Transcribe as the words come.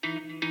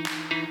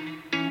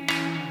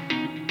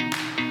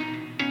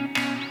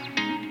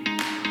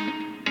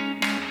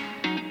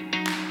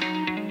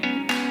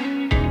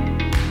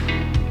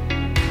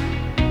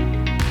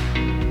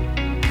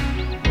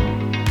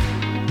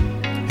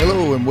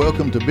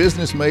welcome to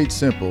Business Made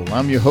Simple.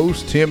 I'm your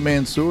host, Tim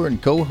Mansour,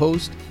 and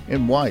co-host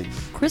and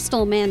wife,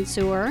 Crystal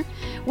Mansour.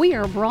 We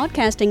are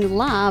broadcasting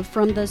live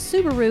from the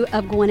Subaru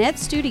of Gwinnett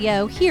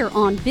studio here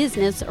on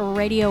Business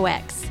Radio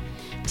X.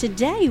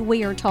 Today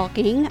we are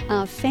talking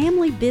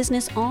family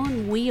business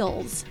on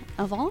wheels.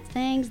 Of all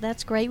things,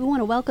 that's great. We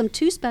want to welcome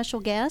two special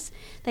guests.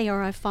 They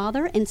are a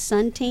father and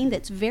son team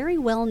that's very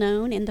well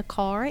known in the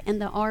car and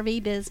the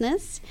RV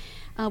business.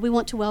 We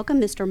want to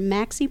welcome Mr.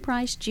 Maxie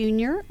Price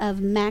Jr.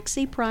 of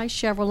Maxie Price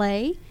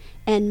Chevrolet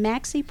and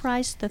Maxie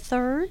Price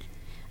III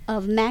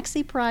of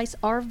Maxie Price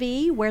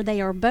RV, where they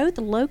are both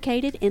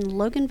located in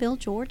Loganville,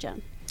 Georgia.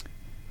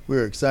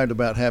 We're excited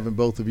about having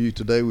both of you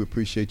today. We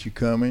appreciate you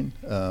coming.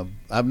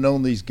 I've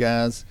known these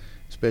guys,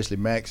 especially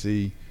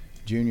Maxie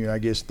Jr., I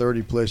guess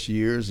 30 plus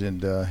years,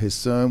 and his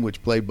son,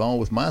 which played ball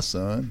with my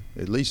son,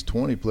 at least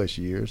 20 plus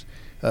years.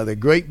 They're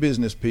great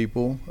business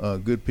people,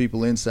 good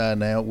people inside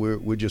and out.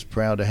 We're just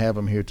proud to have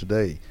them here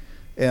today.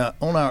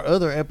 On our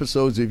other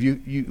episodes,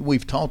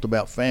 we've talked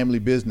about family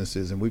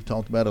businesses, and we've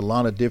talked about a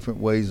lot of different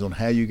ways on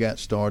how you got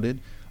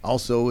started.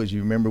 Also, as you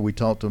remember, we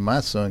talked to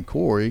my son,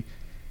 Corey,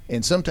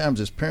 and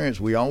sometimes as parents,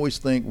 we always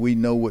think we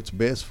know what's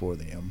best for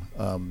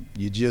them.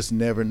 You just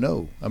never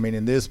know. I mean,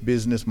 in this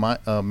business,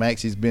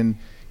 Maxie's been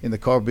in the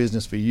car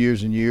business for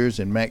years and years,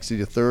 and Maxie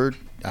the third,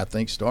 I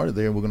think, started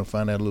there. We're going to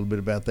find out a little bit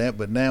about that.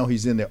 But now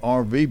he's in the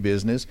RV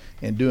business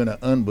and doing an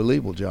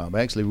unbelievable job.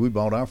 Actually, we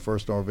bought our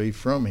first RV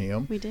from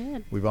him. We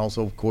did. We've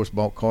also, of course,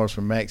 bought cars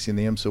from Maxie and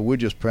them, so we're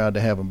just proud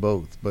to have them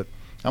both. But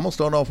I'm going to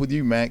start off with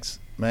you,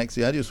 Maxie.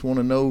 I just want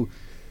to know,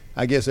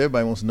 I guess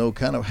everybody wants to know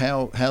kind of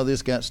how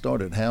this got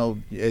started, how,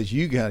 as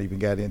you even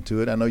got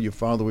into it. I know your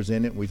father was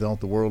in it. We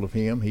thought the world of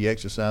him. He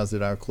exercised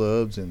at our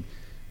clubs, and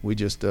we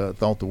just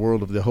thought the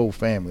world of the whole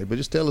family. But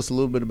just tell us a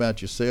little bit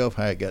about yourself,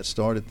 how it got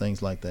started,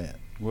 things like that.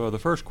 Well, the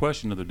first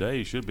question of the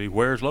day should be,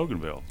 where's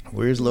Loganville?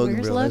 Where's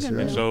Loganville? That's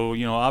right. And so,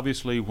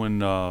 obviously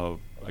when, I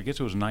guess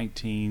it was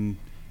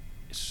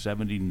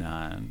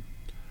 1979,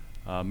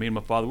 me and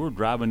my father, we were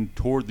driving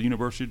toward the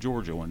University of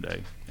Georgia one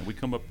day. And we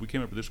came up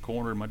to this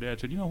corner, and my dad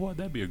said, you know what,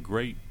 that'd be a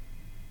great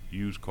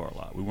used car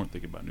lot. We weren't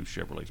thinking about new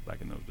Chevrolets back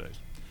in those days.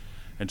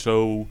 And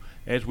so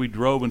as we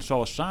drove and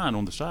saw a sign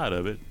on the side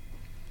of it,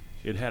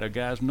 it had a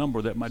guy's number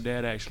that my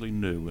dad actually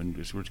knew, and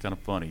it was kind of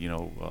funny,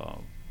 and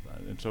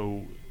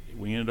so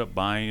we ended up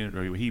buying it, or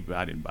I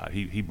didn't buy it,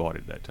 he bought it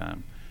at that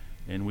time,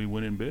 and we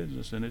went in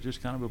business, and it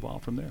just kind of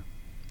evolved from there.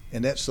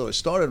 And so it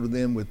started with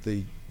them with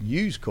the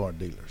used car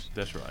dealers.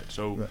 That's right.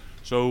 So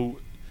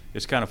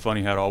it's kind of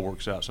funny how it all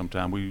works out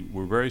sometimes. We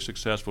were very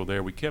successful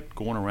there. We kept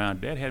going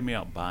around. Dad had me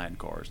out buying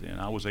cars then.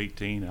 I was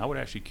 18. I would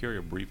actually carry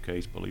a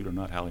briefcase, believe it or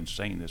not how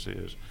insane this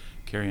is,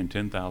 carrying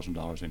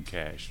 $10,000 in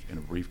cash in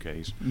a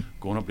briefcase,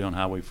 going up down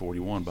Highway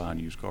 41 buying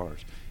used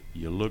cars.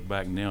 You look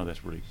back now,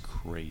 that's really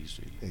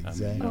crazy.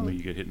 Exactly. I mean,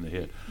 you get hit in the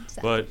head.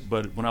 Exactly.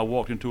 But when I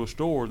walked into a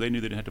store, they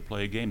knew they didn't have to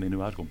play a game. They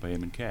knew I was going to pay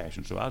them in cash.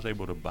 And so I was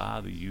able to buy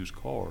the used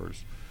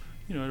cars,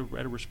 at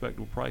a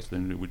respectable price.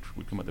 Then we'd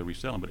come out there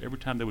reselling. But every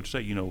time they would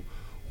say,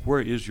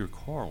 where is your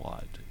car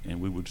lot?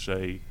 And we would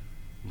say,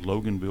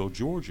 Loganville,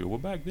 Georgia. Well,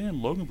 back then,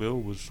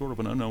 Loganville was sort of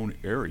an unknown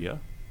area.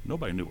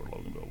 Nobody knew where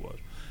Loganville was.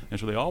 And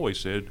so they always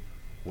said,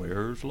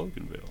 where's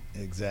Loganville?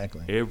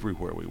 Exactly.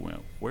 Everywhere we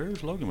went,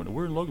 where's Loganville?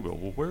 We're in Loganville.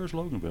 Well, where's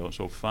Loganville? And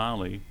so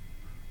finally,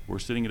 we're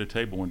sitting at a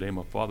table one day.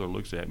 My father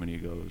looks at me and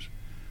he goes,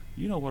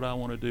 you know what I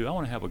want to do? I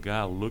want to have a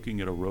guy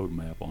looking at a road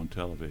map on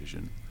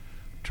television,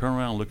 turn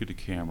around and look at the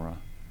camera,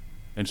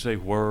 and say,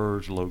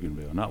 where's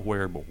Loganville? Not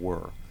where, but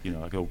where,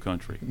 like old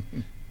country.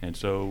 And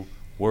so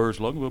where's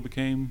Loganville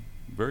became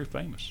very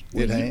famous.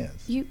 It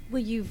has. You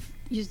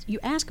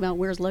ask about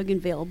where's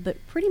Loganville,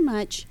 but pretty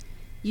much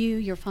you,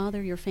 your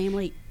father, your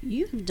family,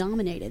 you have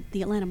dominated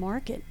the Atlanta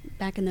market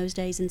back in those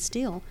days, and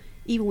still,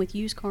 even with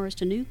used cars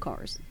to new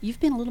cars, you've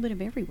been a little bit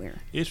of everywhere.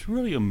 It's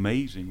really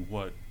amazing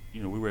what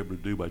we were able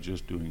to do by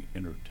just doing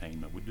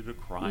entertainment. We did a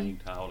crying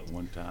towel at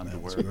one time to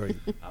where great.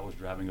 I was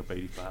driving up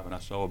 85 and I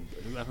stole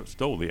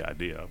the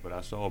idea, but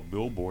I saw a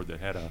billboard that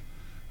had a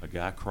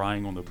guy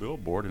crying on the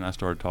billboard, and I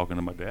started talking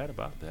to my dad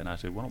about that, and I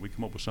said, why don't we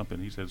come up with something?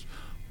 He says,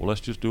 well, let's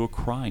just do a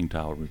crying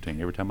towel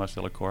routine. Every time I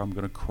sell a car, I'm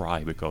going to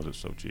cry because it's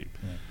so cheap.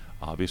 Yeah.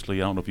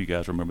 Obviously, I don't know if you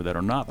guys remember that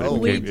or not, but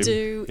we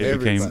do.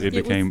 It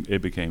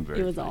became very.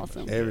 It was famous.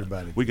 awesome.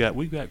 Everybody. We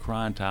got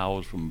crying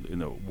towels from in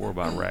the War of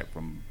Iraq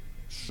from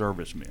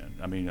servicemen.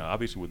 I mean,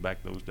 obviously with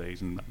back those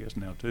days, and I guess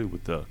now too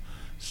with the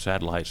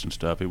satellites and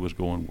stuff, it was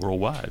going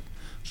worldwide.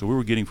 So we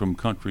were getting from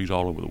countries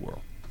all over the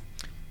world.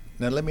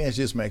 Now let me ask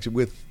you this, Max.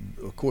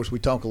 Of course, we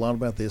talk a lot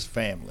about this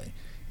family.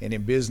 And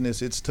in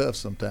business, it's tough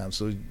sometimes.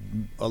 So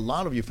a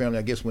lot of your family,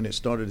 I guess when it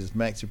started as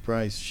Maxie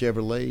Price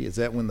Chevrolet, is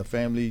that when the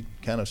family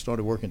kind of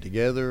started working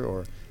together,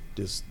 or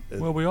just?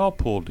 Well, we all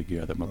pulled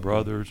together. My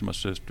brother and my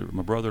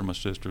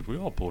sisters, we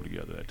all pulled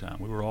together that time.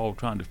 We were all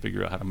trying to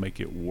figure out how to make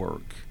it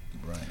work.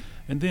 Right.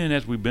 And then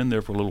as we've been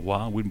there for a little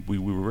while, we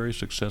were very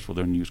successful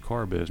there in the used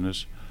car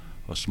business.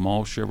 A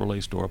small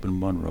Chevrolet store up in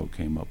Monroe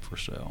came up for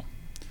sale.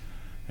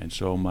 And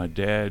so my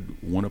dad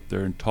went up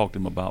there and talked to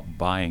him about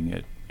buying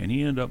it, and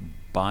he ended up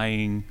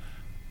buying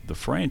the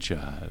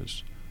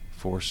franchise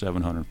for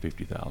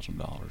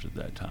 $750,000 at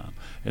that time,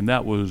 and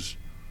that was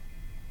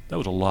a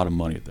lot of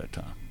money at that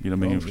time. You know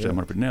what I mean? For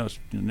 700.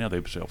 Now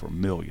they sell for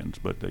millions,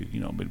 but they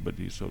but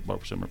he sold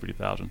for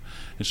 750,000.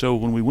 And so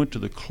when we went to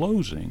the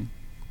closing,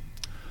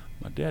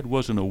 my dad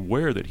wasn't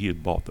aware that he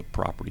had bought the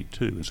property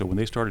too. And so when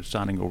they started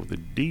signing over the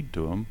deed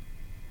to him,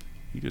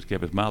 he just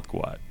kept his mouth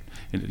quiet.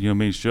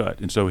 And shut.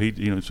 And so he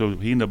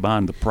ended up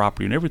buying the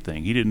property and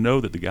everything. He didn't know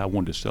that the guy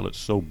wanted to sell it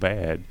so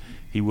bad.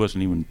 He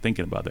wasn't even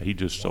thinking about that. He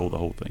just sold the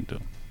whole thing to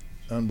him.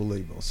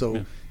 Unbelievable.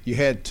 So you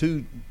had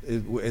two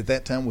at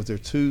that time. Was there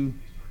two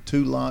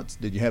lots?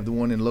 Did you have the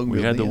one in Loganville?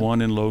 We had the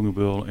one in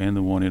Loganville and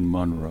the one in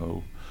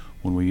Monroe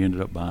when we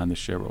ended up buying the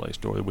Chevrolet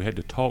store. We had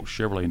to talk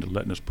Chevrolet into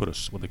letting us put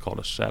what they called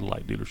a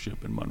satellite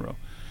dealership in Monroe,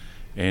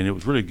 and it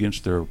was really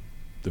against their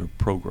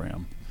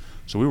program.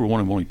 So we were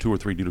one of only 2 or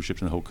 3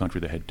 dealerships in the whole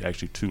country that had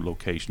actually 2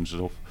 locations.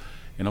 So,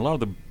 and a lot of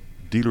the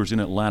dealers in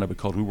Atlanta,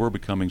 because we were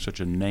becoming such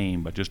a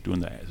name by just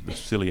doing the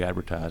silly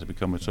advertising,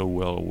 becoming so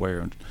well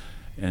aware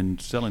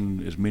and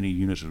selling as many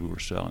units as we were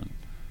selling,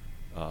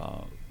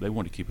 they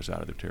wanted to keep us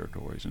out of their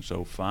territories. And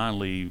so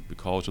finally,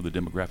 because of the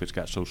demographics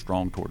got so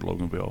strong toward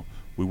Loganville,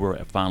 we were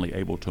finally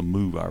able to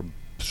move our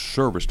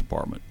service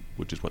department,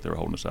 which is what they were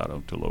holding us out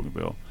of, to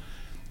Loganville.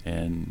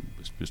 And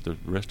it's just the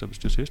rest of it's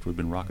just history. We've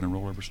been rocking and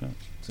rolling ever since.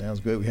 Sounds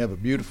great. We have a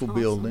beautiful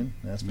building,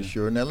 that's for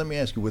sure. Now let me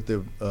ask you, with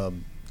the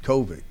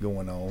COVID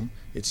going on,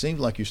 it seems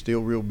like you're still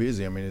real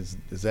busy. I mean, is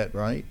that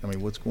right? I mean,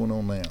 what's going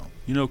on now?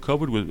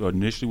 COVID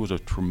initially was a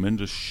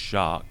tremendous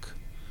shock,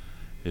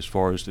 as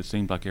far as it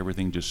seemed like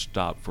everything just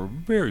stopped for a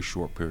very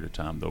short period of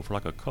time, though, for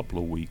like a couple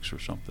of weeks or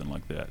something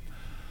like that.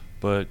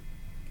 But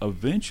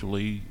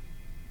eventually,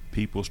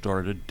 people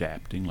started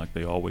adapting like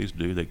they always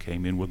do. They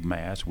came in with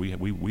masks.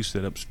 We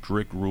set up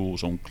strict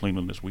rules on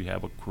cleanliness. We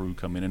have a crew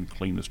come in and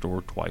clean the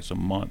store twice a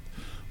month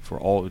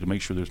to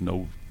make sure there's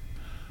no,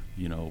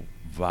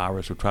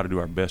 virus, or try to do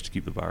our best to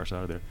keep the virus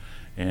out of there.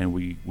 And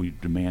we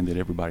demand that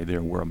everybody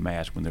there wear a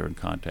mask when they're in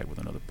contact with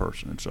another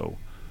person. And so,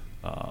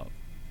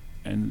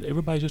 and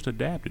everybody's just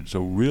adapted.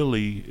 So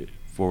really,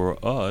 for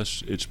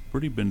us, it's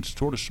been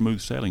sort of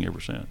smooth sailing ever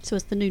since. So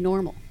it's the new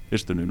normal.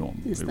 It's the new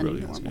normal. It's it the really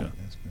new is. normal.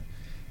 Yeah. That's good.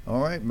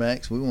 All right,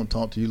 Max, we want to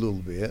talk to you a little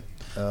bit.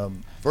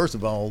 First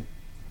of all,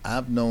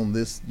 I've known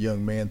this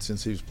young man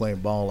since he was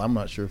playing ball. I'm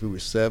not sure if he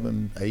was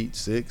 7, 8,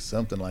 6,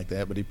 something like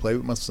that, but he played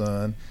with my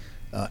son.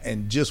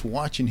 And just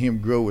watching him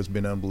grow has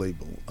been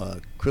unbelievable.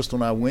 Crystal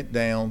and I went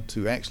down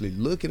to actually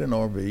look at an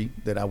RV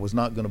that I was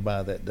not going to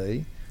buy that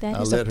day.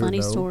 That is a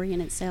funny story in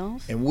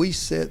itself. And we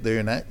sat there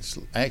and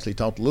actually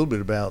talked a little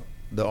bit about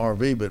the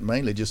RV, but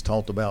mainly just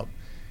talked about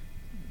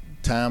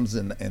times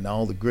and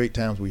all the great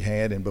times we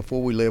had. And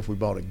before we left, we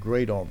bought a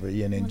great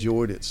RV and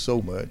enjoyed it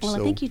so much. Well, I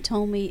think you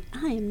told me,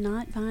 I am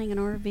not buying an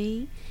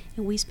RV.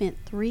 And we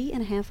spent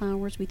 3.5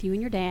 hours with you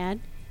and your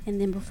dad. And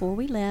then before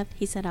we left,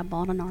 he said, I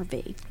bought an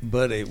RV.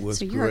 But it was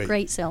great. So you're a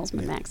great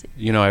salesman, Maxie.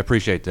 I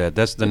appreciate that.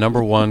 That's the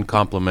number one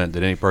compliment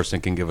that any person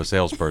can give a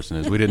salesperson,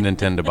 is we didn't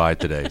intend to buy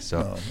today.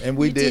 So and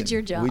we did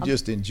your job. We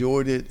just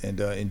enjoyed it and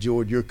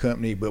enjoyed your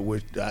company. But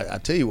I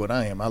tell you what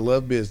I am. I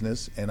love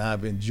business, and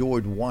I've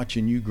enjoyed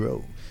watching you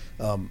grow.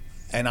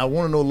 And I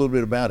want to know a little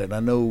bit about it. I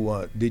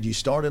know, did you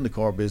start in the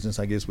car business,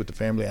 I guess, with the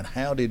family, and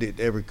how did it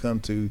ever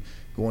come to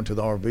going to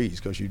the RVs?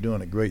 Because you're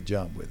doing a great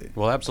job with it.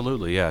 Well,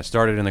 absolutely, yeah. I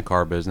started in the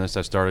car business.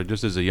 I started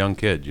just as a young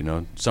kid,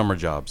 summer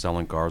job,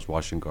 selling cars,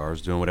 washing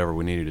cars, doing whatever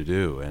we needed to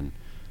do. And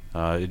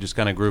it just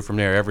kind of grew from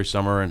there. Every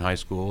summer in high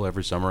school,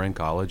 every summer in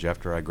college.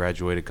 After I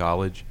graduated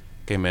college,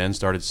 came in,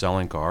 started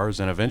selling cars,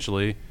 and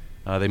eventually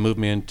they moved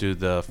me into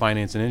the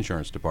finance and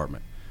insurance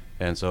department.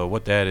 And so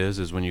what that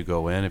is when you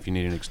go in, if you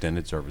need an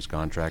extended service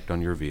contract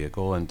on your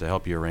vehicle, and to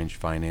help you arrange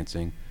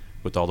financing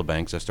with all the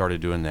banks, I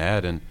started doing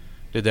that and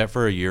did that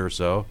for a year or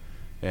so.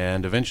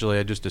 And eventually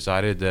I just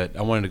decided that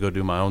I wanted to go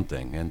do my own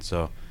thing. And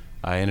so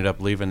I ended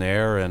up leaving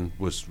there and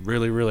was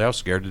I was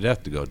scared to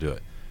death to go do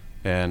it.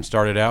 And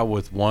started out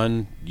with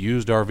one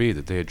used RV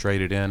that they had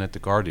traded in at the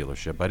car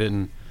dealership. I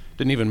didn't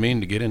even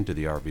mean to get into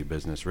the RV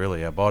business,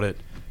 really. I bought it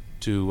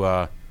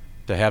to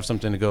have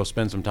something to go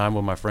spend some time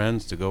with my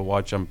friends, to go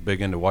watch. I'm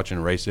big into watching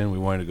racing. We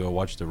wanted to go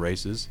watch the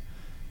races.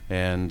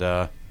 And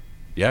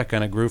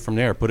kind of grew from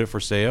there. Put it for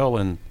sale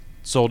and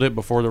sold it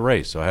before the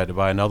race. So I had to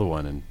buy another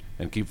one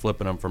and keep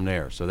flipping them from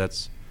there. So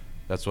that's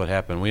what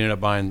happened. I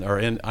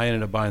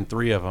ended up buying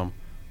 3 of them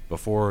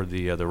before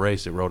the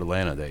race at Road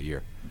Atlanta that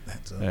year.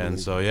 That's and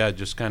so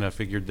just kind of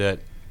figured that,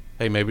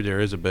 hey, maybe there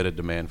is a bit of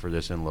demand for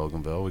this in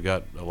Loganville. We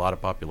got a lot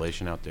of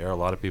population out there, a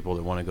lot of people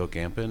that want to go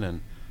camping,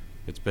 and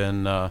it's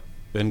been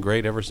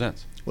great ever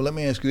since. Well, let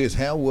me ask you this.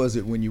 How was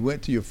it when you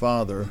went to your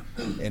father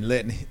and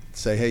letting him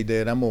say, hey,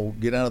 Dad, I'm going to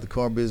get out of the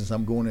car business,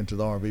 I'm going into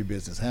the RV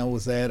business? How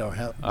was that?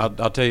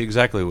 I'll tell you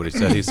exactly what he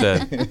said. He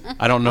said,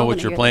 I don't know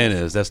what your plan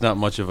is. That's not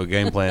much of a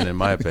game plan, in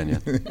my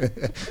opinion.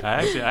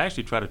 I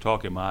actually tried to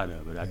talk him out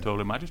of it. I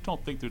told him, I just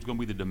don't think there's going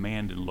to be the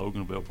demand in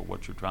Loganville for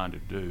what you're trying to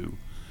do.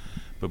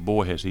 But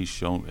boy, has he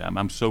shown.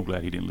 I'm so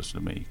glad he didn't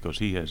listen to me, because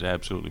he has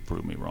absolutely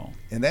proved me wrong.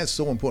 And that's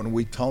so important.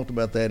 We talked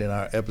about that in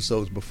our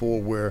episodes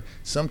before, where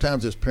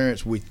sometimes as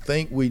parents we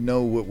think we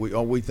know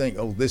we think,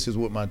 oh, this is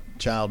what my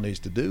child needs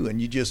to do,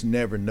 and you just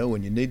never know,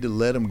 and you need to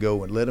let them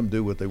go and let them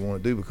do what they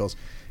want to do, because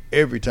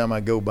every time I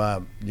go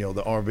by,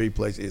 the RV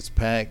place, it's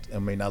packed. I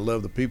mean, I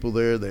love the people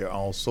there. They're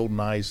all so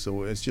nice.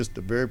 So it's just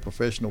a very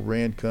professional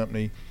rent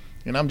company.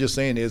 And I'm just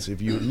saying this, if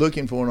you're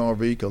looking for an RV,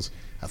 because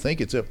I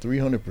think it's up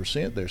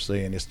 300%, they're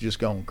saying it's just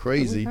gone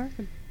crazy.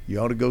 You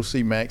ought to go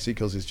see Maxie,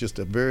 because it's just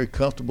a very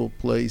comfortable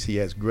place. He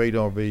has great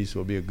RVs, so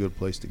it'll be a good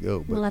place to go.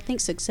 But Well, I think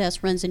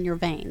success runs in your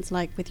veins.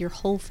 Like with your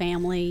whole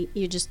family,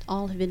 you just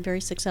all have been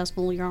very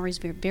successful. You're always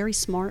very, very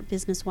smart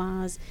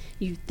business-wise.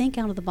 You think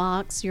out of the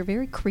box. You're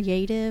very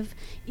creative,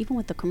 even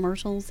with the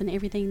commercials and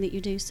everything that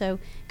you do. So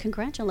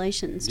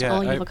congratulations to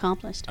all you've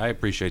accomplished. I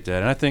appreciate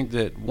that. And I think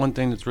that one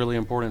thing that's really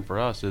important for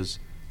us is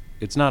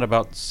it's not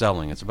about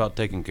selling. It's about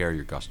taking care of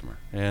your customer.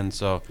 And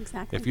so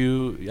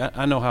Exactly.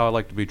 I know how I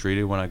like to be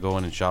treated when I go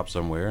in and shop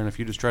somewhere. And if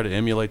you just try to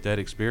emulate that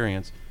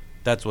experience,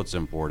 that's what's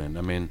important.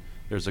 I mean,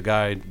 there's a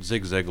guy,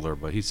 Zig Ziglar,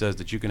 but he says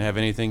that you can have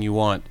anything you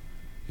want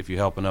if you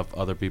help enough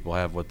other people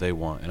have what they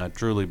want. And I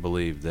truly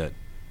believe that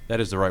that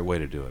is the right way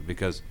to do it.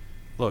 Because,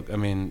 look, I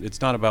mean, it's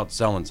not about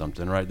selling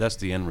something, right? That's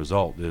the end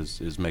result,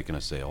 is making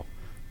a sale.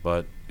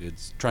 But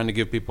it's trying to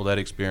give people that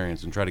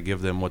experience and try to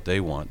give them what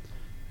they want.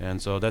 And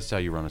so that's how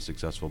you run a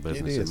successful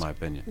business, in my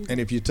opinion.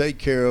 And if you take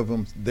care of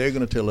them, they're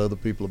going to tell other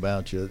people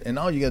about you. And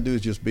all you got to do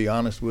is just be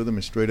honest with them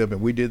and straight up. And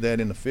we did that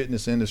in the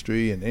fitness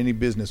industry and any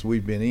business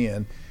we've been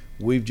in.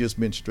 We've just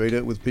been straight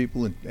up with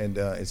people, and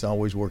it's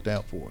always worked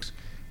out for us.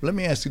 Let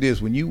me ask you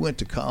this. When you went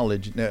to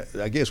college, now,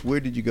 I guess, where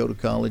did you go to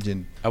college?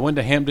 And I went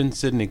to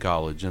Hampden-Sydney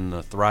College in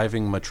the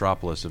thriving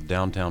metropolis of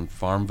downtown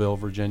Farmville,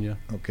 Virginia.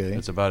 Okay.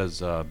 It's about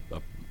as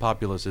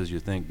populous as you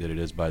think that it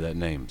is by that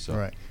name. So. All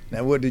right.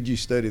 Now, what did you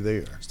study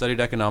there? Studied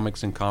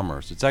economics and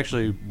commerce. It's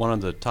actually one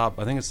of the top,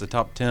 I think it's the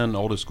top 10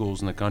 oldest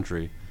schools in the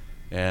country,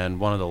 and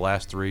one of the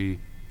last 3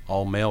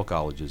 all-male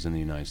colleges in the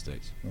United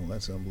States. Oh,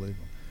 that's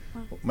unbelievable.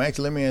 Well, Max,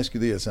 let me ask you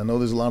this. I know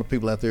there's a lot of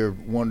people out there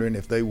wondering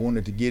if they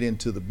wanted to get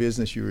into the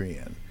business you're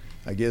in.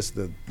 I guess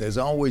there's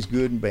always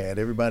good and bad.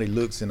 Everybody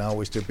looks, and I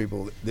always tell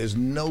people there's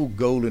no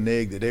golden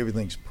egg that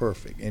everything's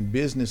perfect. In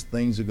business,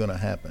 things are going to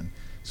happen.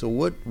 So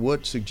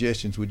what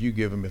suggestions would you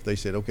give them if they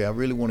said, okay, I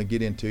really want to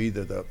get into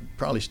either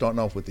probably starting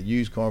off with the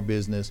used car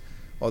business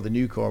or the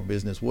new car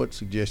business? What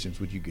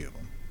suggestions would you give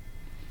them?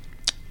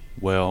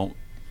 Well,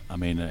 I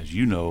mean, as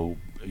you know,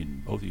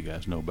 and both of you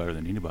guys know better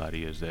than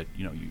anybody, is that,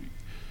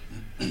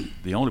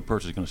 the only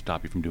person that's going to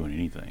stop you from doing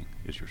anything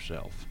is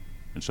yourself.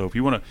 And so if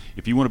you want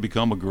to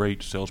become a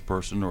great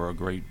salesperson or a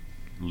great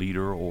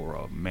leader or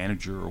a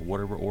manager or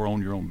whatever, or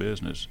own your own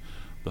business,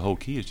 the whole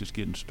key is just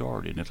getting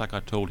started. And it's like I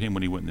told him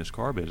when he went in this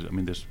car business,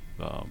 this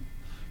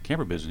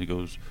camper business, he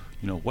goes,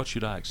 what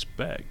should I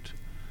expect?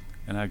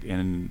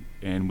 And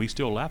we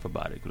still laugh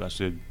about it, because I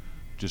said,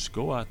 just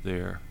go out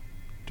there,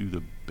 do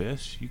the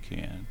best you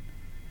can,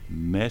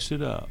 mess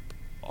it up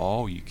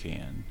all you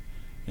can,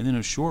 and then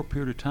in a short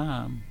period of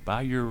time,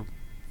 by your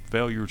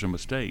failures and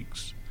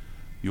mistakes,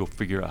 you'll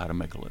figure out how to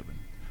make a living.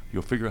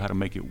 You'll figure out how to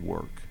make it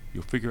work.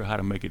 You'll figure out how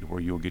to make it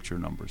where you'll get your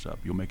numbers up.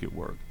 You'll make it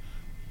work.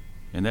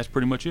 And that's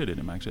pretty much it, isn't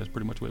it, Max? That's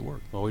pretty much the way it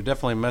works. Well, we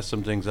definitely messed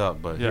some things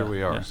up, but here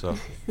we are. Yeah. So,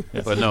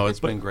 but no, it's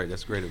been great.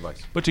 That's great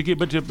advice. But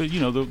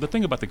the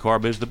thing about the car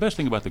business, the best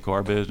thing about the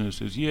car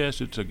business is, yes,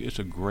 it's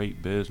a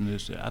great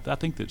business. I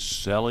think that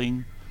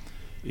selling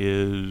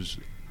is,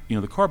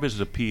 the car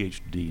business is a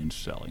PhD in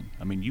selling.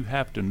 I mean, you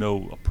have to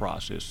know a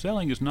process.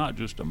 Selling is not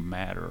just a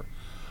matter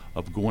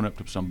of going up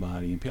to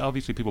somebody, and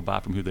obviously people buy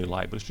from who they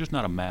like, but it's just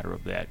not a matter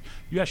of that.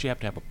 You actually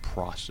have to have a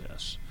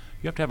process.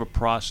 You have to have a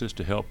process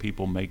to help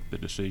people make the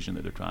decision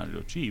that they're trying to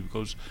achieve,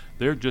 because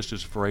they're just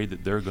as afraid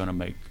that they're going to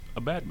make a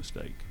bad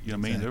mistake. You know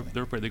what I mean?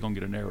 They're afraid they're going to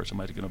get an error.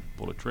 Somebody's going to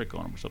pull a trick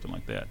on them or something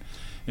like that.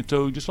 And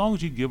so just as long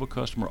as you give a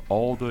customer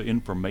all the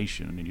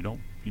information, and you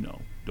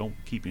don't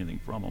keep anything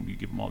from them, you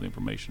give them all the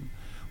information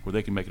where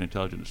they can make an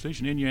intelligent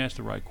decision, and you ask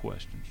the right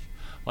questions.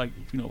 Like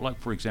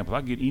for example,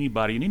 if I get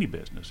anybody in any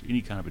business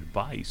any kind of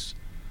advice,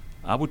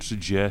 I would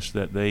suggest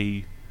that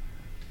they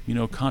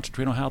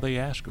concentrate on how they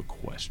ask a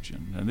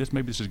question. And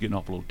maybe this is getting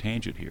off a little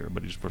tangent here,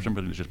 but it's for some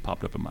reason it's just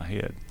popped up in my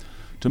head.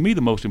 To me,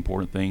 the most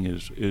important thing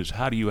is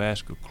how do you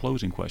ask a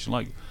closing question?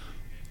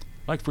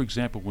 Like for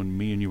example, when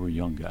me and you were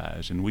young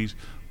guys, and we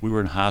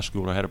were in high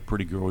school, I had a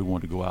pretty girl we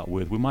wanted to go out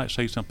with. We might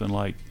say something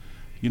like,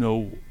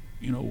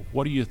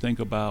 what do you think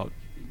about,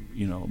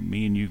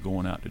 me and you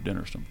going out to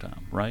dinner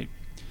sometime, right?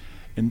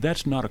 And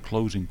that's not a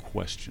closing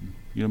question.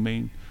 You know what I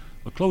mean?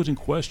 A closing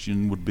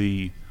question would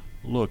be,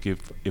 look,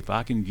 if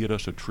I can get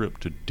us a trip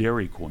to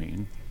Dairy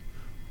Queen,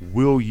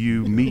 will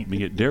you meet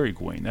me at Dairy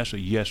Queen? That's a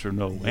yes or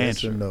no answer.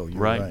 Yes or no,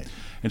 you're right? right.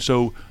 And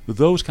so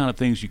those kind of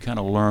things, you kind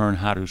of learn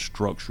how to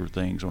structure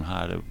things on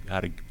how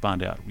to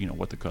find out,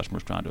 what the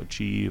customer's trying to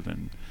achieve.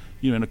 And,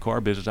 in the car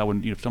business, I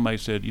wouldn't, if somebody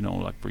said,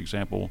 like for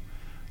example,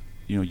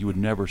 you would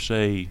never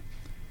say,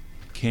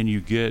 what do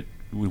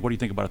you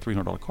think about a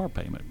 $300 car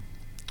payment?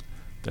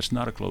 That's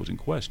not a closing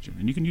question.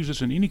 And you can use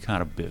this in any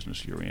kind of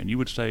business you're in. You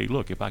would say,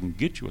 look, if I can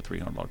get you a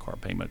 $300 car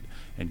payment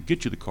and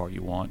get you the car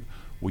you want,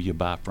 will you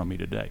buy from me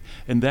today?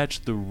 And that's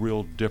the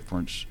real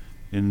difference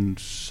in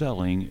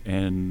selling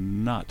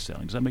and not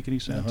selling. Does that make any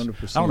sense?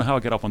 100%. I don't know how I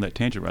got off on that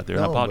tangent right there.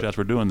 No, I apologize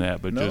for doing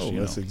that, but no, just,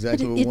 that's But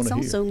exactly what we want it's to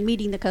hear. also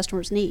meeting the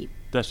customer's need.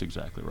 That's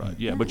exactly right.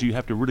 Yeah, but you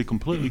have to really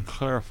completely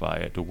clarify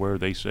it to where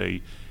they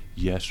say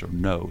yes or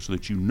no, so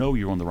that you know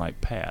you're on the right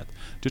path.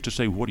 Just to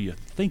say, what do you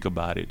think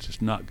about it? It's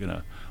just not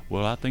gonna.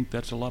 Well, I think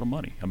that's a lot of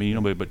money. I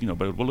mean, but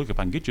well, look, if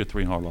I can get you a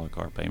 $300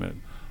 car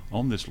payment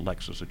on this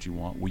Lexus that you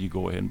want, will you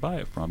go ahead and buy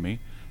it from me?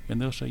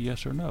 And they'll say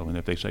yes or no. And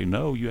if they say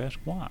no, you ask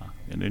why,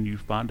 and then you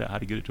find out how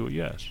to get it to a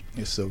yes.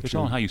 It's so It's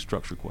true. all how you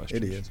structure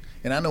questions. It is.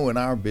 And I know in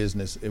our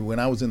business, when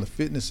I was in the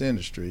fitness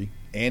industry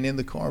and in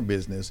the car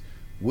business,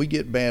 we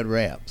get bad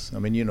raps. I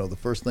mean, the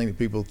first thing that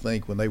people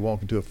think when they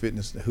walk into a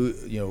fitness, are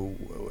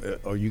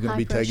you going to High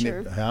be taking pressure.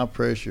 it high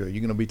pressure? Are you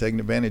going to be taken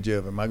advantage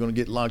of? Am I going to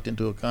get locked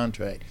into a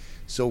contract?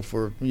 So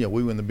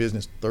we were in the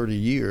business 30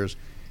 years,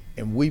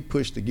 and we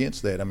pushed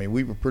against that. I mean,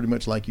 we were pretty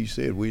much like you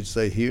said. We'd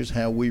say, here's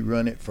how we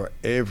run it for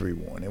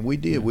everyone. And we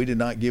did. Yeah. We did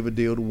not give a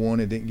deal to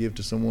one and didn't give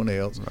to someone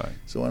else. Right.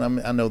 So,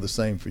 and I know the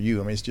same for you.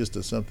 I mean, it's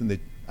just something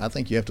that I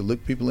think you have to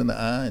look people in the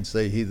eye and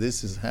say, hey,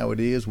 this is how it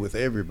is with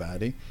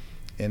everybody.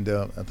 And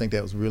I think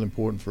that was really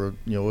important for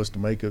us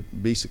to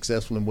be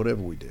successful in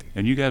whatever we do.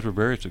 And you guys were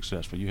very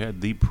successful. You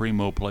had the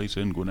primo place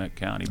in Gwinnett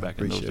County back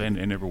in those appreciate days,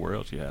 it. and everywhere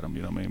else you had them.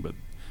 You know what I mean? But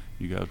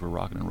you guys were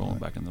rocking and rolling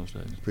back in those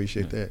days.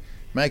 Appreciate Yeah. that.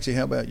 Maxie,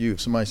 how about you?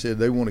 If somebody said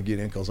they want to get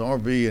in, because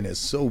RVing is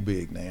so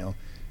big now,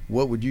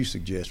 what would you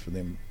suggest for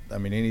them? I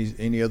mean,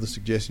 any other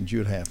suggestions you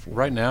would have for them?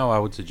 Right now, I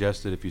would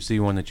suggest that if you see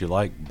one that you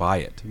like, buy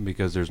it,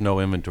 because there's no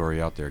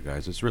inventory out there,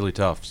 guys. It's really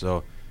tough.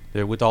 So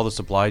with all the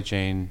supply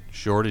chain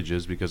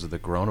shortages because of the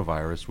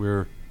coronavirus,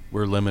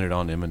 we're limited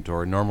on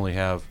inventory. Normally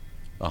have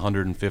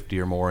 150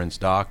 or more in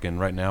stock, and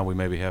right now we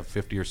maybe have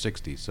 50 or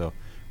 60. So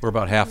we're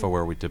about half of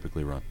where we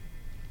typically run.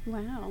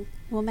 Wow.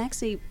 Well,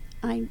 Maxie,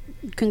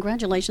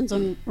 congratulations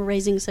on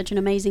raising such an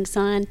amazing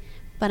son,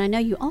 but I know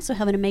you also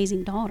have an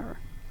amazing daughter.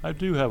 I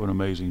do have an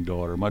amazing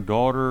daughter. My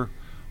daughter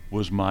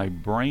was my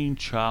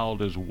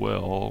brainchild as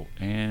well,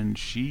 and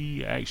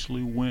she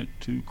actually went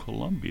to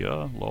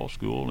Columbia Law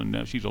School, and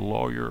now she's a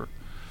lawyer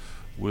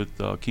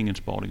with King and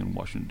Spalding in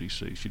Washington,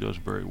 D.C. She does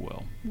very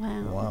well.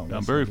 Wow. Wow. I'm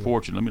That's very good.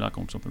 fortunate. Let me knock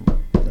on something.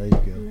 There you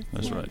go.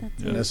 That's Yeah, right.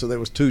 that's Yeah. it. And so there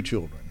was 2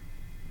 children.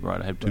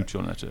 Right, I have 2 Right.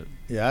 children. That's it.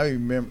 Yeah,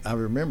 I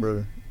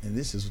remember, and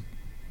this is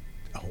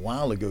a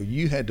while ago.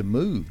 You had to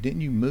move,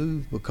 didn't you?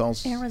 Move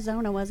because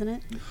Arizona, wasn't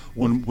it?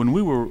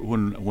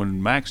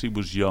 When Maxie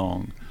was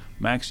young,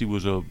 Maxie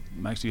was a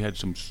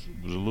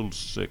little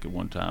sick at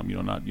one time.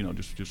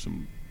 Just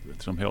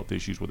some health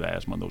issues with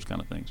asthma and those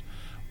kind of things,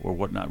 or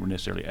what not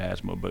necessarily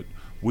asthma, but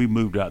we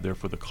moved out there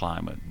for the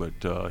climate.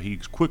 But he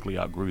quickly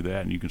outgrew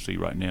that, and you can see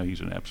right now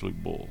he's an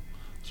absolute bull.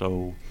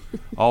 So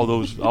all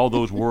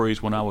those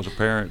worries when I was a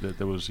parent that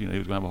he was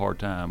going to have a hard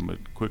time,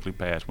 but quickly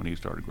passed when he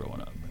started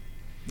growing up.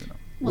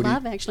 Well, do you-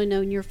 I've actually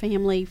known your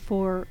family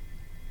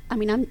I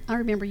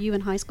remember you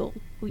in high school.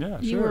 Yeah,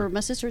 You sure. were my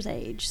sister's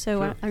age, so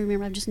Sure. I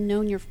remember I've just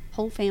known your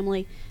whole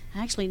family.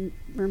 I actually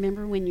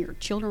remember when your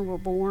children were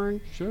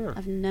born. Sure.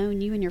 I've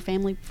known you and your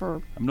family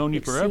for. I've known you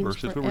it forever,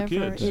 seems since we were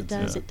forever. kids. It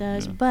does, Yeah, it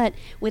does. yeah. But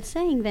with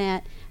saying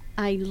that,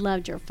 I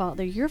loved your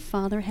father. Your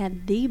father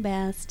had the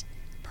best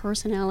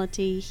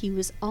personality. He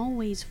was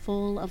always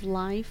full of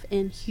life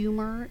and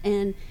humor,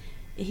 and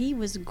he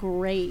was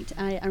great.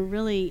 I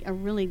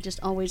really just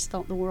always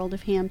thought the world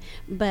of him.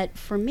 But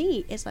for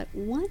me, it's like,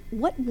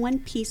 what one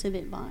piece of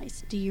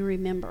advice do you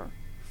remember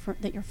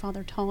that your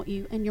father taught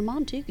you, and your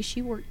mom too, because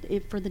she worked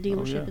for the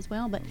dealership yeah. as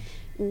well. But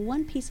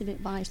one piece of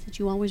advice that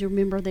you always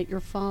remember that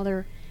your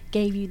father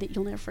gave you that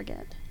you'll never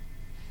forget.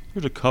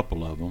 There's a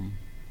couple of them.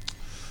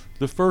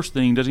 The first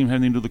thing doesn't even have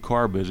anything to do with the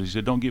car business. He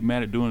said, "Don't get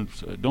mad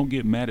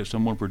at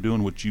someone for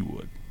doing what you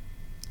would."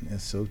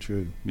 that's so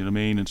true. You know what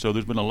I mean? And so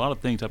there's been a lot of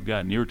things I've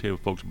gotten irritated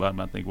with folks about,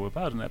 and I think, well, if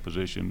I was in that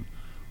position,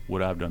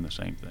 would I have done the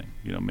same thing?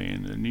 You know what I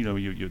mean? And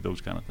you those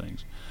kind of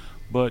things.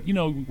 But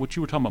what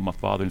you were talking about, my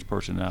father and his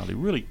personality,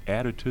 really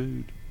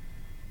attitude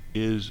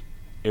is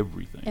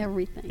everything.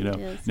 Everything,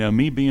 yes. Now,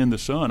 me being the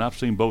son, I've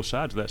seen both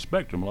sides of that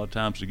spectrum. A lot of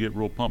times to get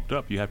real pumped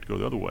up, you have to go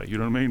the other way. You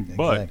know what I mean?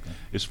 But Exactly.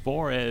 as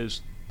far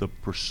as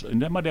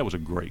my dad was a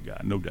great guy,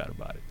 no doubt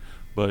about it.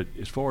 But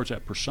as far as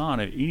that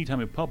persona,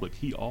 anytime in public,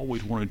 he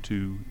always wanted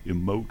to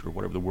emote, or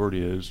whatever the word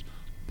is,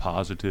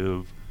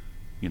 positive,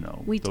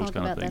 We those talk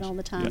kind about of things. that all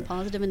the time. Yeah.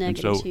 Positive and And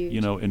negative so, is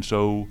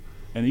huge.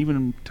 and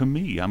even to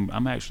me,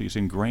 I'm actually, it's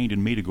ingrained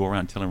in me to go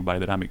around telling everybody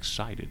that I'm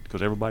excited,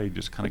 because everybody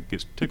just kind of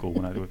gets tickled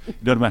when I do it.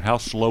 It doesn't matter how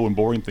slow and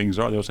boring things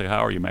are. They'll say,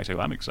 "How are you, Max?" I say,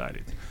 "Well, I'm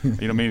excited." You know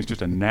what I mean? It's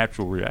just a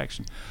natural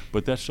reaction.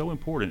 But that's so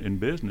important in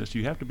business.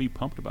 You have to be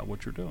pumped about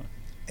what you're doing.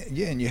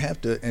 Yeah, and you have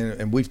to,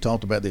 and we've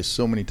talked about this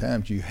so many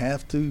times, you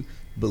have to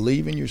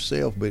believe in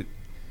yourself. But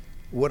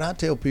what I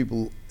tell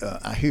people,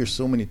 I hear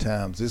so many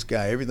times, this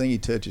guy, everything he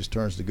touches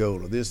turns to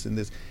gold, or this and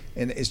this,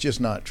 and it's just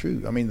not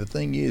true. I mean, the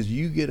thing is,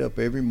 you get up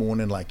every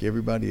morning like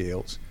everybody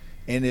else,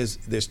 And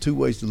there's two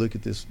ways to look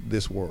at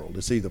this world.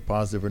 It's either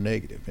positive or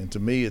negative. And to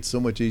me, it's so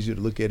much easier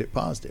to look at it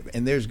positive.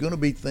 And there's going to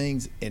be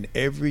things in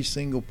every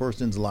single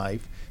person's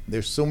life.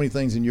 There's so many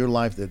things in your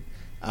life that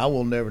I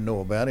will never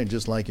know about. And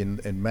just like in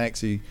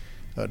Maxie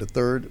the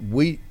third,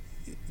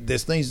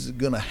 there's things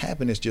going to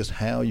happen. It's just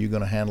how you're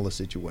going to handle a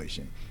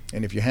situation.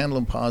 And if you handle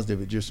them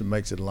positive, it just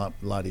makes it a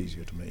lot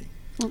easier to me.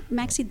 Well,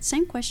 Maxie, the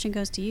same question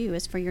goes to you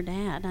as for your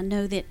dad. I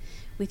know that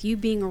with you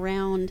being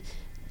around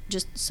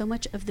just so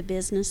much of the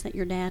business that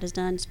your dad has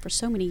done for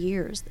so many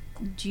years,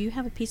 do you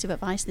have a piece of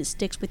advice that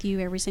sticks with you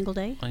every single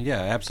day? Yeah,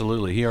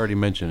 absolutely. He already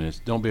mentioned it.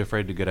 Don't be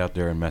afraid to get out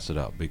there and mess it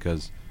up,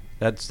 because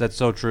that's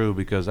so true,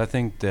 because I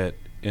think that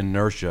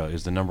inertia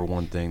is the number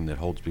one thing that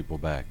holds people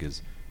back,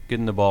 is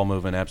getting the ball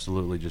moving,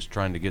 absolutely, just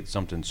trying to get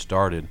something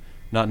started,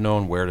 not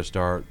knowing where to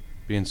start,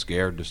 being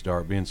scared to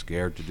start, being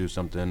scared to do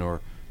something,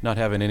 or not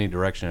having any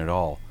direction at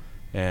all.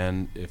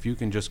 And if you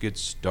can just get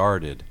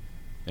started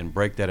and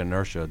break that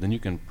inertia, then you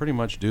can pretty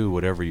much do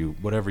whatever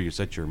you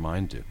set your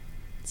mind to.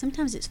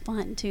 Sometimes it's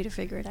fun, too, to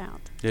figure it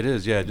out. It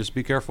is, yeah. Just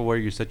be careful where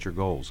you set your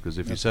goals, because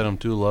if you set them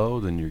too low,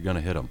 then you're going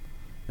to hit them.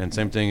 And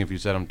same thing if you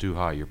set them too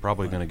high, you're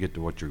probably going to get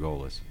to what your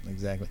goal is.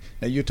 Exactly.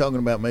 Now, you're talking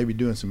about maybe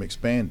doing some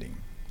expanding.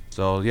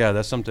 So, yeah,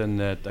 that's something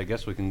that I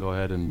guess we can go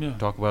ahead and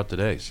talk about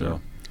today.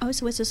 Sure. Oh,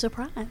 so it's a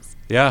surprise.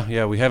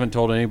 Yeah, we haven't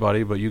told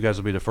anybody, but you guys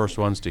will be the first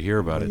ones to hear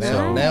about it.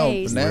 Now,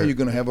 Nice. now you're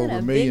going to have What over a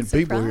 1 million big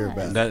people hear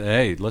surprise. about it.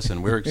 Hey,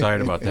 listen, we're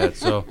excited about that.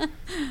 So,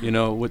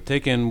 with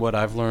taking what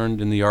I've learned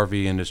in the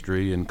RV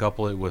industry and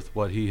couple it with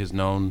what he has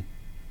known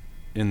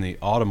in the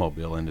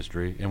automobile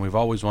industry, and we've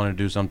always wanted to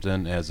do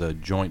something as a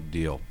joint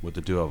deal with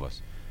the two of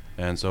us.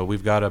 And so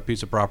we've got a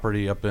piece of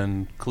property up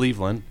in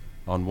Cleveland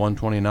on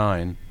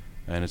 129,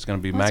 and it's going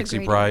to be Well, that's a Maxi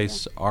great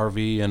Price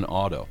RV and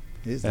Auto.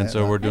 Is And that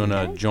so right? we're doing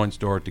a Okay. joint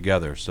store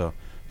together. So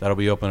that'll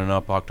be opening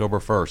up October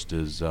 1st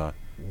is where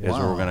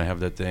Wow. we're going to have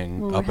that thing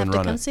Well, we'll up have and to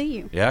running. come see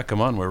you. Yeah,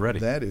 come on, we're ready.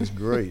 That is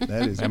great.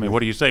 That is I mean, great. what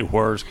do you say?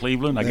 Where's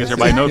Cleveland? I guess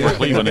everybody knows where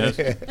Cleveland is.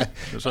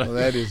 Well,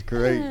 that is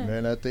great,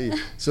 man. I tell you.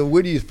 So,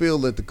 where do you feel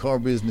that the car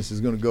business is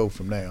going to go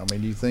from now? I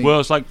mean, do you think? Well,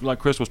 it's like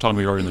Chris was telling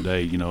me earlier in the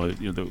day.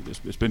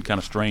 It's been kind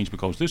of strange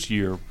because this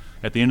year,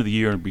 at the end of the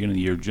year and beginning of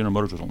the year, General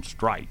Motors was on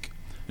strike,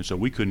 and so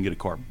we couldn't get a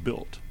car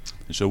built,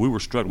 and so we were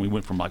struggling. We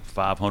went from like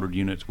 500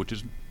 units, which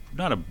is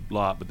not a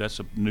lot, but that's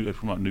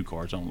from about new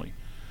cars only,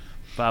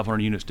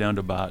 500 units down to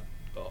about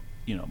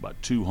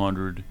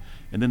 200,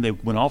 and then they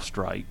went off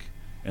strike,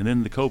 and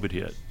then the COVID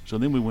hit. So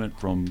then we went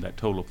from that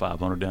total of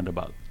 500 down to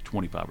about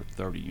 25 or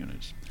 30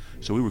 units.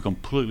 So we were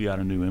completely out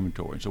of new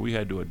inventory. So we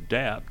had to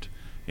adapt,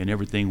 and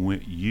everything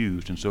went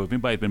used. And so if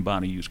anybody's been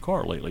buying a used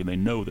car lately, they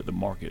know that the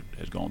market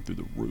has gone through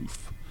the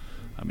roof.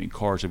 I mean,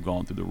 cars have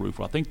gone through the roof.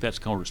 Well, I think that's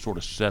kind of sort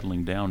of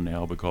settling down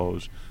now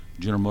because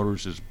General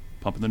Motors is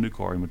pumping the new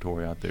car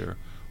inventory out there.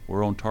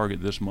 We're on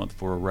target this month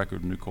for a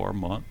record new car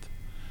month,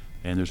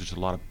 and there's just a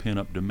lot of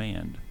pent-up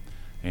demand.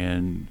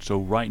 And so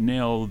right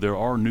now there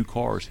are new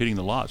cars hitting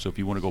the lot. So if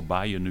you want to go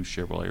buy you a new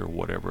Chevrolet or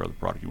whatever other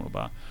product you want to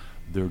buy,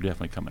 they're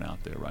definitely coming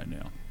out there right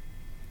now.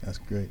 That's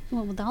great.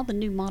 Well, with all the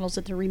new models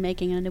that they're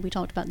remaking, I know we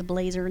talked about the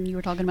Blazer, and you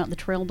were talking about the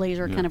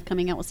Trailblazer Yeah. kind of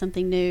coming out with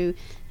something new.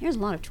 There's a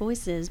lot of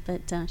choices,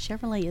 but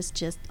Chevrolet has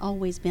just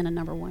always been a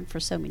number one for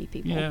so many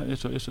people. Yeah,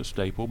 it's a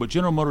staple. But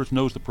General Motors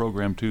knows the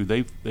program too.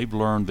 They've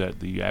learned that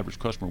the average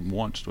customer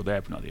wants, or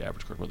not the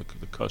average customer,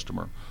 the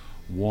customer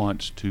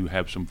wants to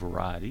have some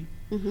variety.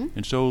 Mm-hmm.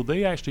 And so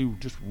they actually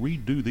just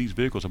redo these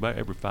vehicles about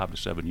every 5 to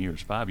 7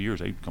 years. 5 years,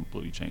 they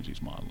completely change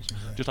these models.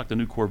 Just like the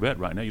new Corvette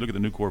right now. You look at the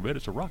new Corvette,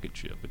 it's a rocket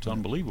ship. It's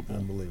unbelievable.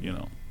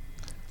 Unbelievable.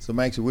 So,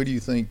 Maxie, what do you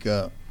think?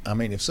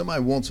 If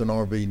somebody wants an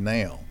RV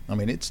now,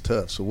 it's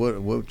tough. So,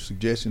 what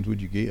suggestions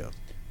would you give?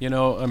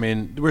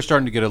 We're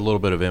starting to get a little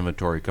bit of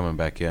inventory coming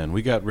back in.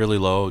 We got really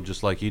low,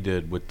 just like he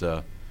did with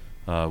the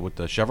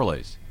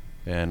Chevrolets,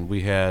 and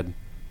we had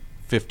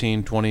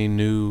 15, 20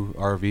 new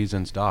RVs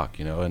in stock,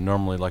 and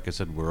normally, like I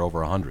said, we're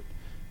over 100.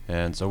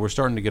 And so we're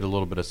starting to get a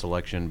little bit of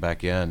selection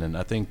back in, and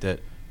I think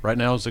that right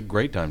now is a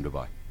great time to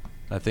buy.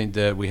 I think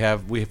that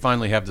we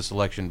finally have the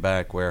selection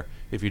back where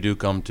if you do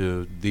come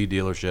to the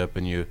dealership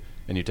and you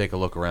take a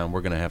look around,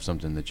 we're going to have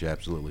something that you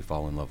absolutely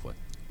fall in love with.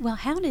 Well,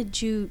 how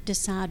did you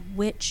decide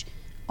which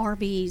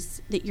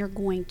RVs that you're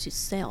going to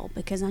sell?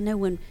 Because I know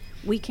when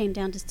we came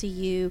down to see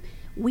you,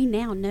 we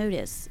now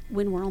notice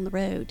when we're on the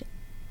road,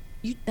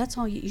 that's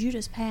all you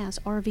just pass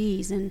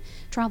RVs and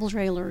travel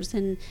trailers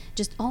and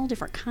just all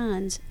different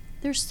kinds.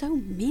 There's so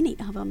many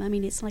of them.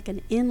 It's like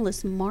an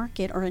endless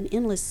market or an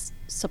endless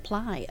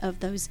supply of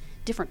those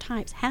different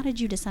types. How did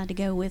you decide to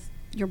go with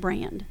your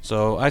brand?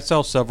 So I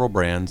sell several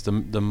brands. The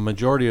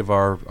majority of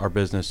our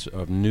business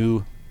of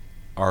new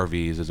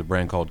RVs is a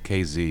brand called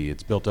KZ.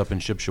 It's built up in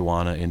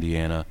Shipshewana,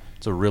 Indiana.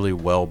 It's a really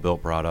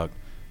well-built product.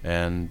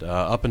 And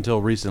up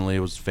until recently, it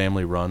was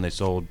family run. They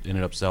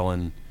ended up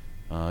selling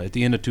at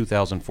the end of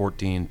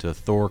 2014 to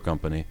Thor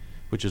Company,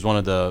 which is one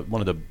of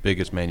the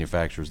biggest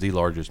manufacturers, the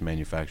largest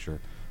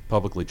manufacturer,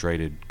 publicly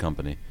traded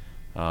company.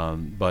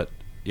 But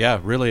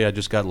yeah, really, I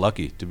just got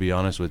lucky, to be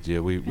honest with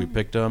you. We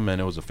picked them, and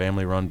it was a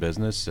family-run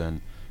business,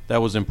 and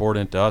that was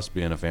important to us,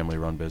 being a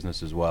family-run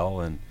business as well.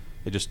 And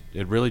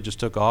it really just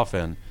took off,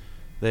 and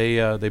they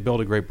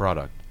built a great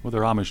product. Well,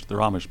 they're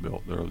Amish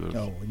built.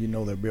 Oh, you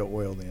know they're built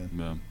well then.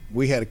 Yeah.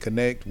 We had a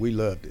connect. We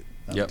loved it.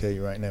 I'll Yep. tell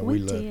you right now, We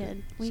loved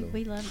did. it.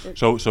 We loved it.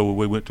 So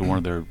we went to one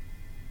of their,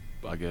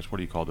 I guess, what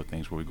do you call the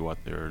things where we go out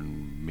there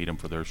and meet them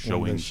for their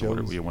showings or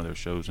whatever? shows. Yeah, one of their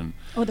shows. And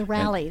the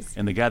rallies.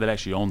 And the guy that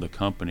actually owned the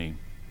company,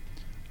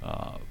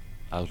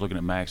 I was looking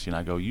at Maxie and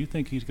I go, "You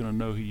think he's going to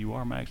know who you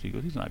are, Maxie?" He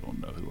goes, "He's not going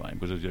to know who I am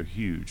because they're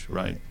huge,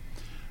 right?"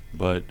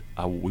 But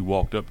we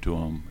walked up to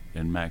him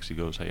and Maxie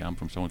goes, "Hey, I'm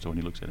from so and so," and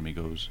he looks at him. He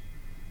goes,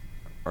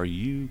 "Are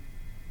you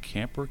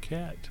Camper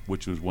Cat?"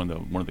 Which was one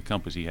of the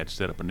companies he had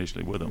set up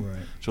initially with him. Right.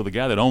 So the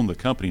guy that owned the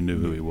company knew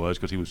who he was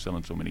because he was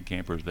selling so many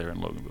campers there in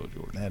Loganville,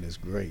 Georgia. That is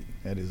great.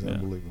 That is Yeah.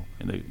 unbelievable.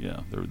 And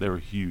they're a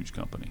huge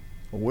company.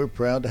 Well, we're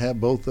proud to have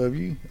both of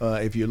you.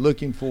 If you're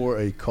looking for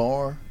a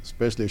car,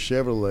 especially a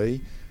Chevrolet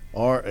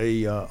or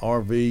a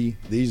RV,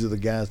 these are the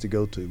guys to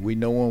go to. We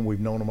know them. We've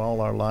known them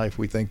all our life.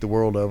 We think the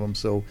world of them.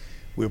 So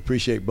we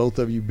appreciate both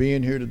of you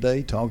being here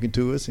today, talking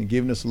to us and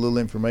giving us a little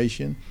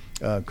information.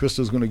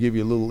 Crystal's going to give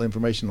you a little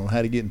information on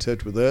how to get in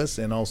touch with us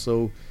and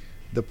also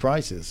the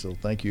prices. So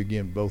thank you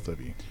again, both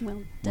of you.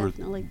 Well,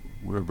 definitely.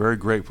 We're very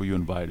grateful you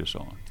invited us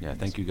on. Yeah,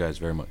 thank you guys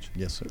very much.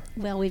 Yes, sir.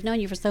 Well, we've known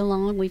you for so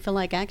long. We feel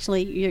like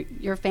actually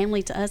you're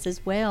family to us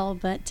as well.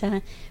 But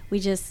we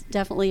just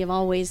definitely have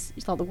always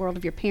thought the world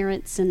of your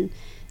parents and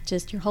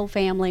just your whole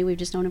family. We've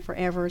just known them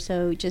forever.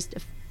 So just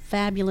a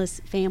fabulous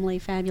family,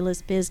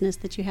 fabulous business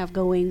that you have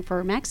going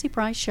for Maxie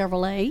Price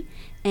Chevrolet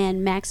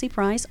and Maxie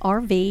Price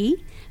RV.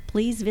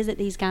 Please visit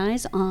these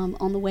guys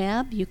on the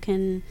web. You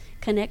can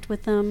connect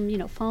with them,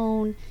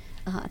 phone.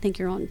 I think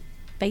you're on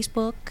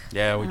Facebook.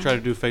 Yeah, we try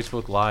to do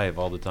Facebook Live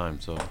all the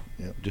time. So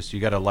Yep. just you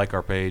got to like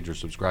our page or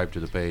subscribe to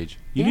the page.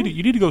 You Yeah.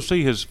 need to go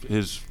see his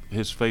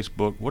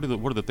Facebook. What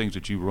are the things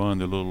that you run?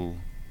 The little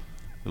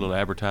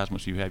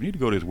advertisements you have. You need to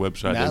go to his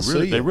website. Now, I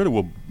see They it. really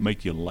will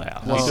make you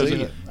laugh. I see Because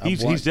it. I've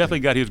he's watched definitely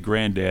it. got his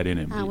granddad in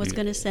him. I was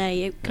going to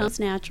say it comes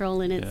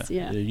natural and it's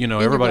Yeah. You know,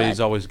 in your everybody's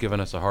blood. always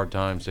giving us a hard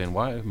time saying,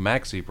 "Why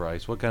Maxi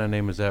Price? What kind of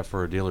name is that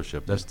for a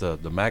dealership?" That's the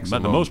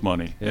maximum. Not the most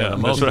money. Yeah, the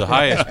that's most, right. the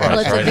highest price. Well,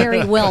 it's right? a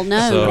very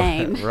well-known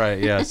name. Right,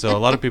 yeah. So a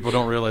lot of people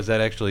don't realize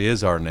that actually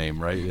is our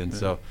name, right? And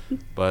so,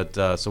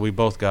 so we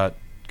both got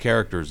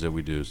characters that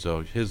we do.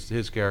 So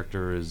his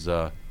character is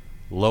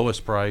Lois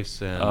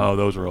Price, and Oh,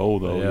 those are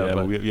old though. Yeah,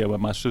 But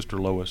my sister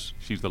Lois,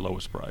 she's the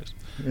lowest price.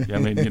 Yeah, I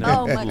mean,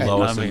 Oh, my goodness.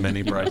 Lois I mean- and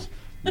Minnie Price.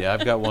 Yeah,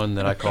 I've got one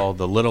that I call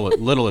the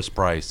littlest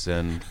Price,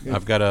 and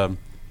I've got a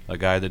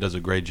guy that does a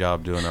great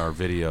job doing our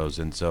videos,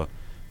 and so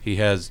he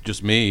has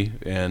just me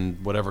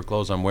and whatever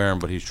clothes I'm wearing,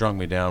 but he's shrunk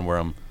me down where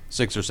I'm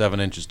 6 or 7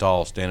 inches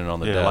tall, standing on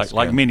the Yeah, desk.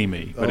 like and- mini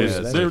me. But Oh, it's, yeah,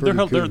 that's they're pretty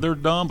cool. they're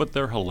dumb, but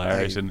they're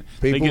hilarious, Hey, and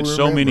they people get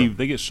so many remember.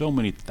 they get so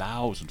many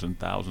thousands and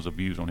thousands of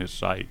views on his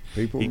site.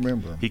 People he,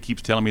 remember. He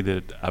keeps telling me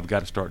that I've got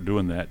to start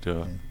doing that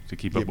to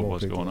keep Get up with more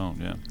what's people. going on.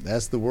 Yeah.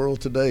 That's the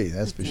world today.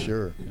 That's for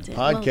sure. That's it.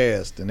 Well-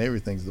 Podcast and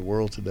everything's the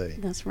world today.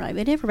 That's right.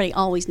 But everybody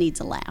always needs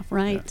a laugh,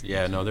 right?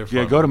 Yeah, no, they're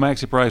Yeah, fun. go to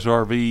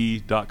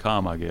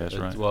MaxiPriceRV.com, I guess,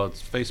 right? Well,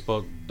 it's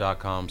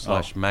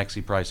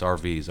Facebook.com/Maxi Price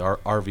RVs,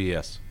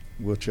 RVS.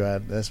 We'll try.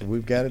 That's what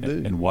we've got to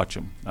do. and watch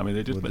them. I mean,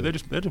 they just We'll do.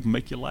 they just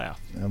make you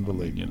laugh.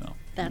 Unbelievable. I mean, you know.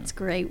 That's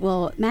great.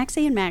 Well,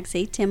 Maxie and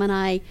Maxie, Tim and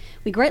I,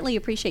 we greatly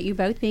appreciate you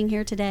both being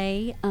here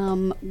today.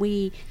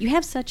 You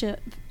have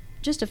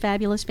just a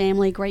fabulous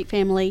family, great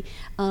family,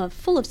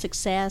 full of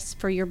success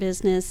for your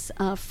business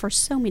for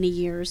so many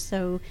years.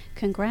 So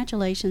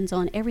congratulations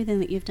on everything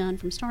that you've done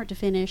from start to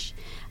finish.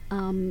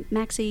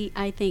 Maxie,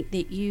 I think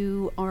that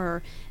you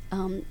are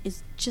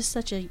is just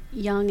such a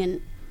young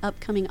and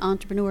upcoming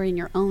entrepreneur in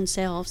your own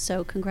self,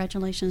 so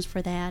congratulations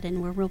for that,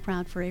 and we're real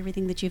proud for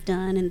everything that you've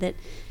done and that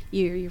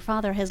your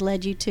father has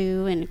led you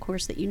to, and of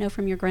course that you know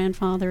from your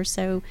grandfather.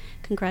 So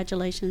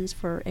congratulations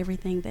for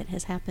everything that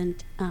has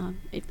happened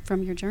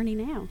from your journey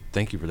now.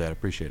 Thank you for that. I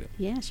appreciate it.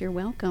 Yes, you're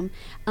welcome.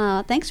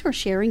 Thanks for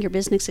sharing your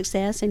business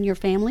success and your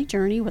family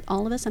journey with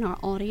all of us and our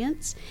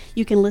audience.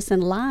 You can listen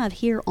live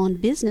here on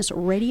Business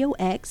Radio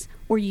X,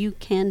 or you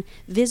can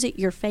visit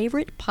your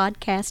favorite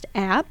podcast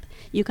app.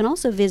 You can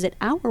also visit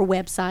our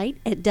website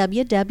at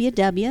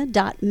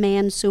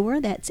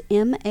www.mansour, that's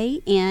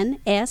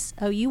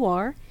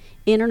MANSOUR,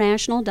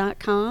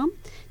 international.com.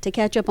 To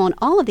catch up on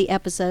all of the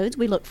episodes,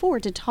 we look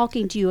forward to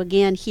talking to you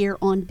again here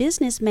on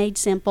Business Made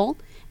Simple.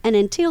 And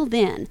until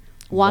then,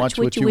 watch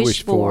what you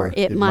wish for.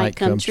 It might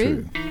come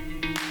true.